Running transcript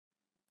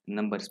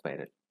number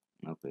spiral.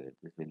 Okay,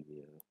 this will be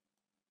a,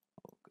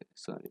 okay,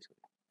 sorry.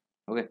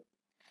 Okay,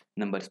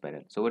 number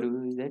spiral. So what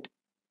is that?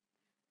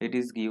 It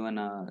is given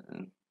a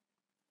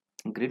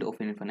grid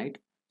of infinite,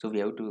 so we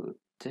have to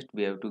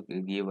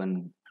give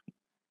one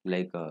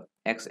like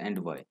x and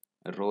y,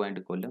 a row and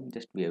a column.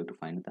 Just we have to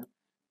find the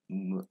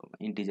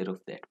integer of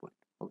that point.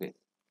 Okay,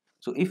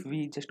 so if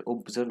we just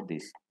observe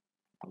this,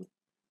 okay,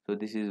 so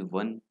this is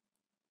 1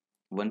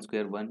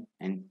 square 1,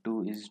 and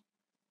 2 is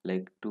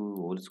like 2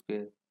 whole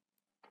square,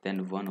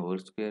 then 1 whole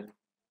square.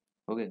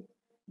 Okay,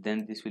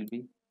 then this will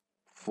be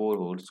 4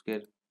 whole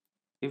square.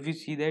 If you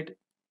see that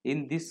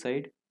in this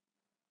side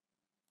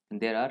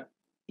there are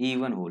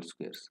even whole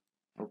squares.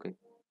 Okay,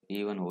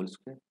 even whole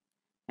square,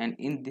 and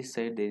in this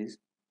side there is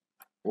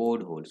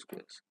odd whole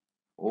squares,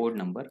 odd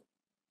number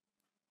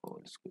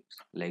whole squares,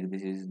 like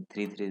this is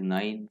 3 3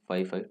 9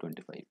 5 5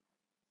 25.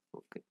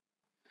 Okay,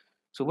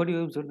 so what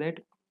you observe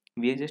that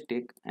we just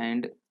take,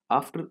 and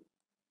after,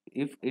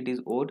 if it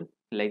is odd,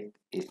 like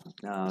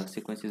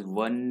sequence is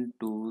 1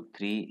 2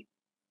 3,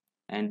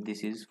 and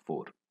this is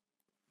 4,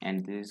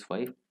 and this is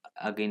 5,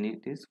 again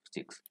it is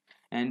 6.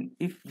 And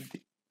if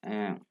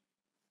uh,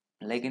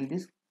 like in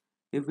this,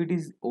 if it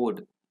is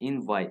odd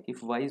in y,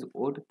 if y is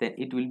odd then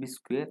it will be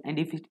square, and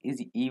if it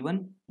is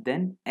even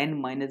then n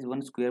minus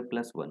 1 square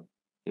plus 1.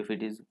 If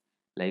it is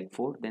like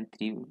 4, then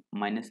 3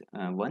 minus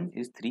 1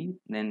 is 3,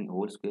 then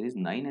whole square is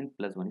 9, and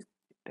plus 1 is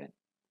 10.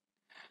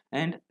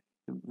 And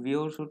we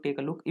also take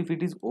a look, if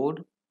it is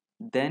odd,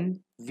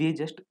 then we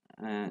just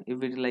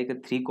if it is like a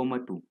 3 comma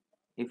 2,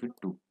 if it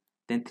 2,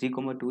 then 3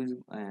 comma 2 is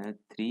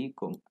 2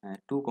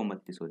 comma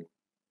 3, sorry,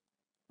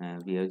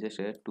 we have just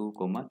 2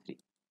 comma 3.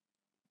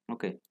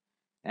 Okay,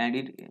 and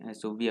it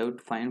so we have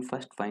to find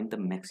the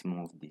maximum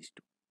of these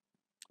two.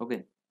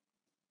 Okay,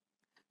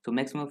 so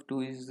maximum of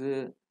 2 is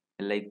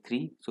like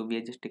 3, so we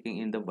are just taking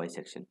in the y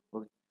section.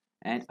 Okay,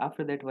 and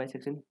after that y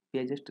section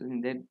we are just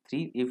in that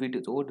 3, if it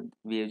is odd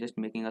we are just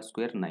making a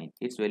square 9,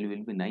 its value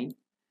will be 9.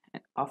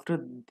 And after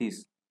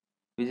this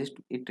we just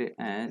it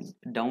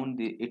down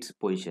its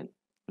position,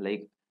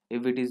 like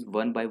if it is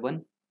 1 by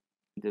 1,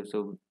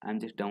 so I'm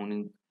just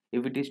downing.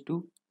 If it is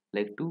 2,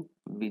 like 2,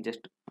 we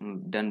just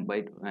done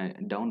by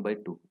down by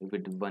 2. If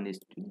it is 1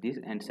 is this,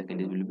 and second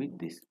is will be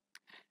this,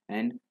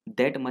 and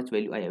that much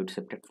value I have to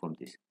subtract from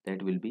this,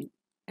 that will be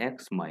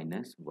x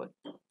minus 1.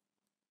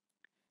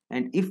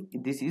 And if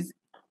this is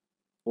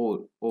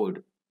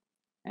odd,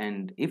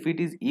 and if it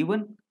is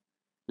even,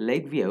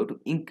 like we have to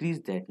increase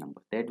that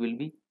number, that will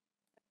be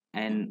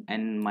n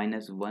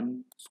minus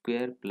 1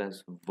 square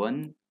plus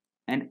 1,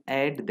 and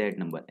add that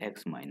number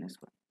x minus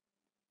 1.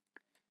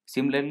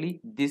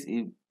 Similarly, this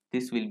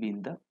will be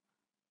in the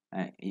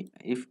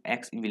if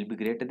x will be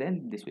greater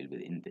than, this will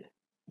be in the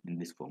in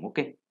this form.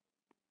 Okay,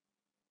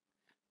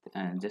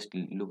 and just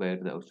look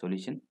at the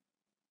solution.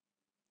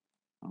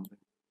 Okay,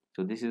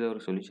 so this is our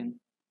solution.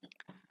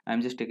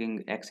 I'm just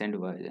taking x and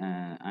y,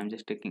 I'm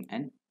just taking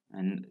n,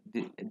 and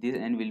this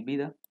n will be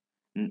the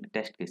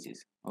test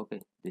cases. Okay,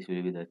 this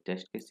will be the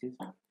test cases,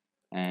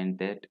 and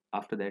that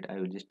after that I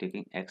will just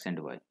taking x and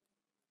y,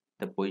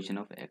 the position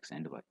of x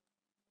and y.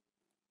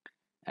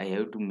 I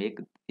have to make,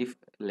 if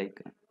like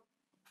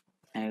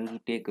I have to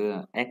take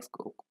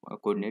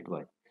coordinate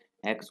y,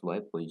 x y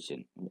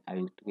position. I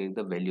will take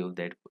the value of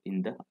that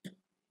in the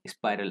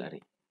spiral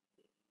array.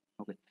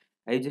 Okay,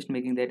 I am just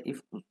making that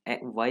if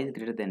y is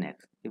greater than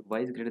x, if y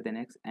is greater than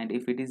x, and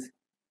if it is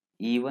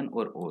even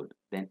or odd,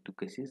 then two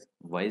cases,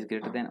 y is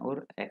greater than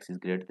or x is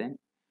greater than.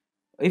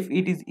 If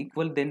it is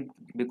equal, then,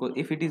 because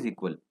if it is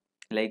equal,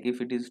 like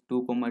if it is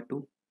 2 comma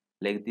 2,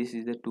 like this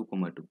is the 2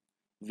 comma 2,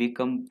 we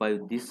come by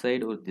this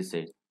side or this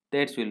side,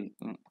 that will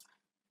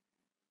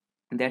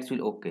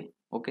okay.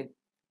 Okay,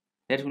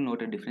 that will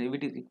not a difference. If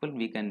it is equal,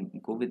 we can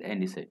go with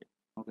any side.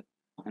 Okay,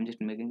 I'm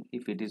just making,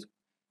 if it is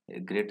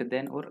greater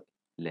than or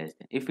less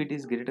than. If it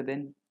is greater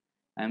than,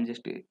 I'm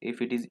just,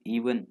 if it is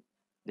even,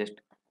 just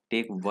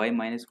take y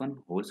minus 1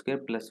 whole square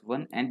plus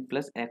 1 and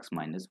plus x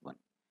minus 1.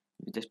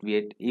 Just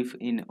wait, if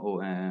in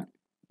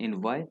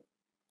y,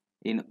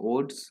 in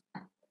odds,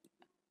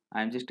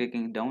 I'm just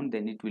taking it down,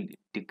 then it will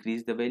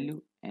decrease the value,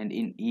 and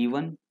in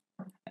even,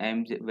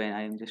 when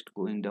I am just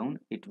going down,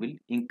 it will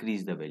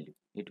increase the value,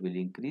 it will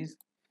increase.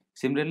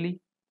 Similarly,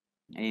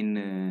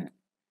 in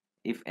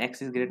if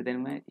x is greater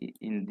than y,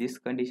 in this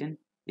condition,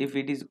 if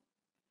it is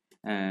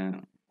uh,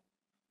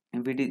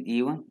 if it is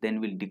even, then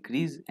will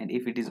decrease, and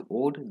if it is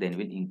odd, then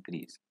will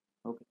increase.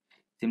 Okay,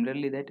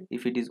 similarly, that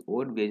if it is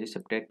odd, we are just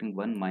subtracting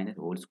 1 minus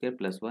whole square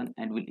plus 1,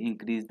 and will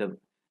increase the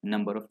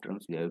number of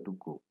terms we have to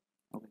go.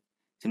 Okay,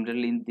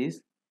 similarly in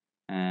this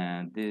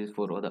is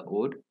for the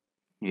odd,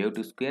 you have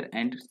to square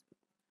and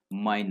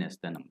minus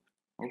the number.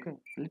 Okay,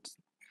 let's,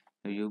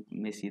 you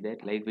may see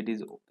that, like if it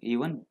is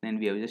even, then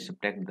we have just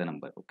subtract the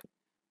number.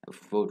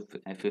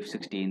 Okay,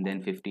 16,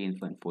 then 15,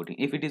 14.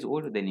 If it is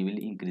odd, then you will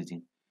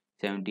increasing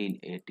 17,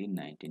 18,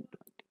 19, 20.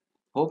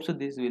 Hope so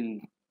this will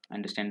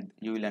understand,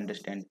 you will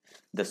understand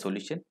the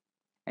solution.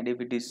 And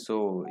if it is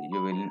so,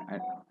 you will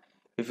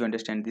if you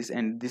understand this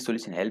and this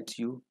solution helps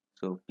you,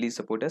 so please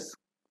support us.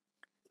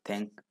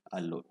 Thank a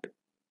lot.